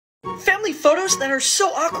family photos that are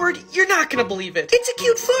so awkward, you're not gonna believe it. It's a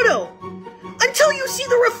cute photo. Until you see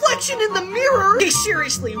the reflection in the mirror. Hey,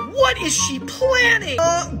 seriously, what is she planning?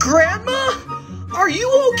 Grandma? Are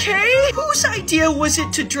you okay? Whose idea was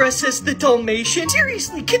it to dress as the Dalmatian?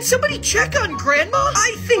 Seriously, can somebody check on Grandma?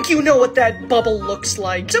 I think you know what that bubble looks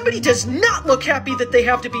like. Somebody does not look happy that they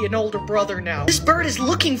have to be an older brother now. This bird is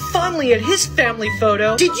looking fondly at his family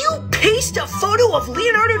photo. Did you paste a photo of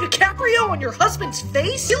Leonardo DiCaprio on your husband's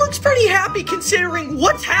face? He looks pretty happy considering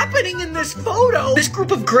what's happening in this photo. This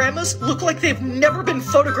group of grandmas look like they've never been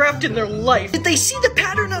photographed in their life. Did they see the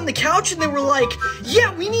pattern on the couch and they were like,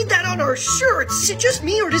 yeah, we need that on our shirts? Is it just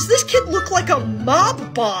me, or does this kid look like a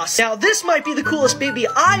mob boss? Now, this might be the coolest baby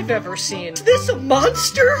I've ever seen. Is this a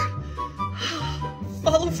monster?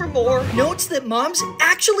 Follow for more. Notes that moms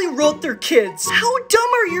actually wrote their kids. How dumb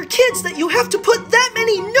are your kids that you have to put that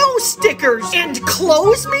many no stickers? And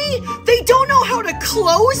close me? They don't know how to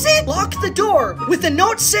close it? Lock the door with a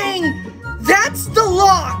note saying, that's the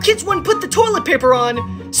lock. Kids wouldn't put the toilet paper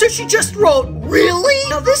on, so she just wrote, really?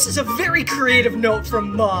 Now this is a very creative note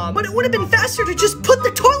from Mom, but it would have been faster to just put the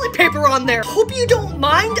toilet paper on there. Hope you don't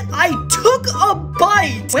mind, I took a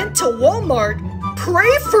bite. Went to Walmart.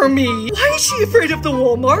 Pray for me. Why is she afraid of the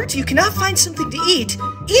Walmart? You cannot find something to eat.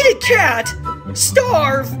 Eat a cat.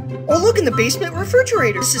 Starve. Or look in the basement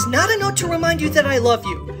refrigerator. This is not a note to remind you that I love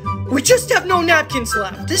you. We just have no napkins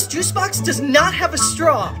left. This juice box does not have a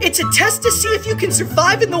straw. It's a test to see if you can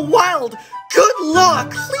survive in the wild. Good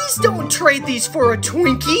luck! Please don't trade these for a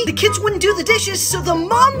Twinkie. The kids wouldn't do the dishes, so the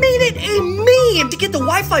mom made it a meme. To get the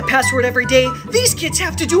Wi-Fi password every day, these kids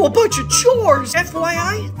have to do a bunch of chores.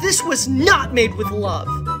 FYI, this was not made with love.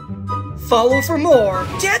 Follow for more.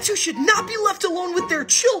 Dads who should not be left alone with their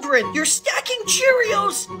children. You're stacking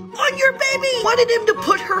Cheerios on your baby. Wanted him to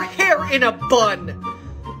put her hair in a bun.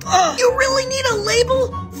 You really need a label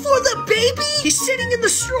for the baby? He's sitting in the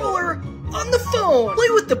stroller on the phone. Play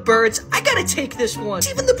with the birds. I gotta take this one. It's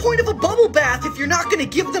even the point of a bubble bath if you're not gonna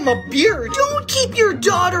give them a beard. Don't keep your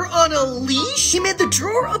daughter on a leash. He made the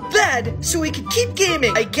drawer a bed so he could keep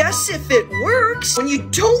gaming. I guess if it works, when you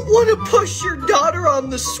don't want to push your daughter on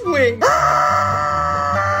the swing.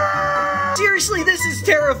 Seriously, this is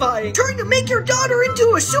terrifying. Trying to make your daughter into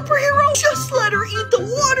a superhero? Just let her eat the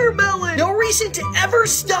watermelon. No reason to ever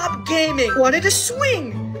stop gaming. Wanted a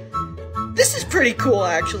swing. This is pretty cool,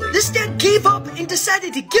 actually. This dad gave up and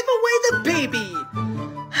decided to give away the baby.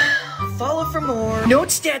 Follow for more.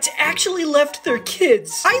 Notes dads actually left their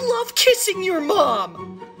kids. I love kissing your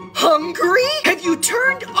mom. Hungry? Have you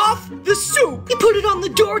turned off the soup? He put it on the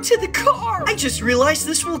door to the car. I just realized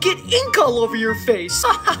this will get ink all over your face.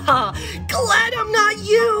 Ha ha ha. Glad I'm not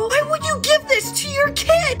you. Why would you give this to your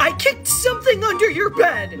kid? I kicked something under your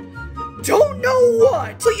bed. Don't know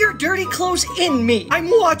what. Put your dirty clothes in me. I'm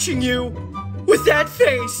watching you. With that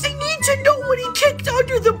face. I need to know what he kicked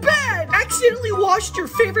under the bed. Accidentally washed your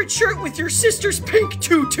favorite shirt with your sister's pink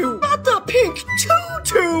tutu. Not the pink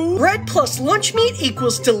tutu. Bread plus lunch meat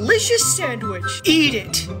equals delicious sandwich. Eat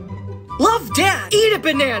it. Love dad. Eat a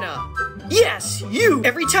banana. Yes, you.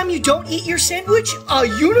 Every time you don't eat your sandwich, a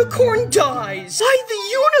unicorn dies. Why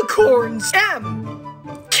the unicorns?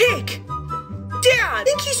 Cake. Dad, I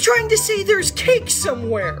think he's trying to say there's cake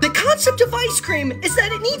somewhere. The concept of ice cream is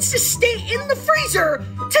that it needs to stay in the freezer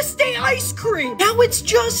to stay ice cream. Now it's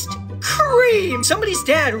just cream. Somebody's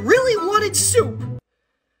dad really wanted soup.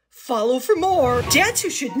 Follow for more. Dads who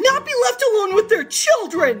should not be left alone with their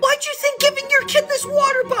children. Why'd you think giving your kid this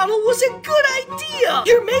water bottle was a good idea?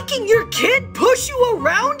 You're making your kid push you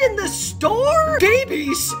around in the store?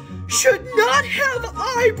 Babies should not have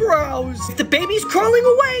eyebrows. If the baby's crawling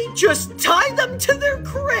away, just tie them to their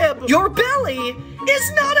crib. Your belly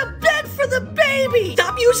is not a bed for the baby.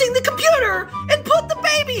 Stop using the computer and put the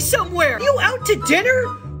baby somewhere. You out to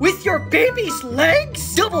dinner with your baby's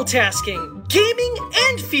legs? Double tasking, gaming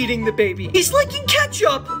and feeding the baby. He's licking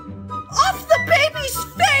ketchup off the baby's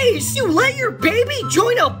face. You let your baby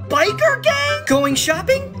join a biker gang? Going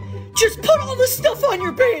shopping? Just put all the stuff on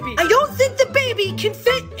your baby. I don't think the baby can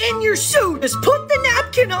fit in your suit. Just put the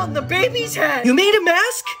napkin on the baby's head. You made a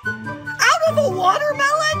mask? Out of a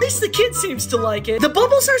watermelon? At least the kid seems to like it. The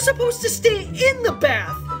bubbles are supposed to stay in the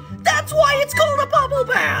bath. That's why it's called a bubble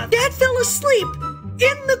bath. Dad fell asleep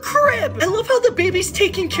in the crib. I love how the baby's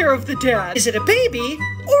taking care of the dad. Is it a baby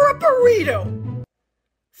or a burrito?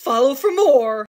 Follow for more.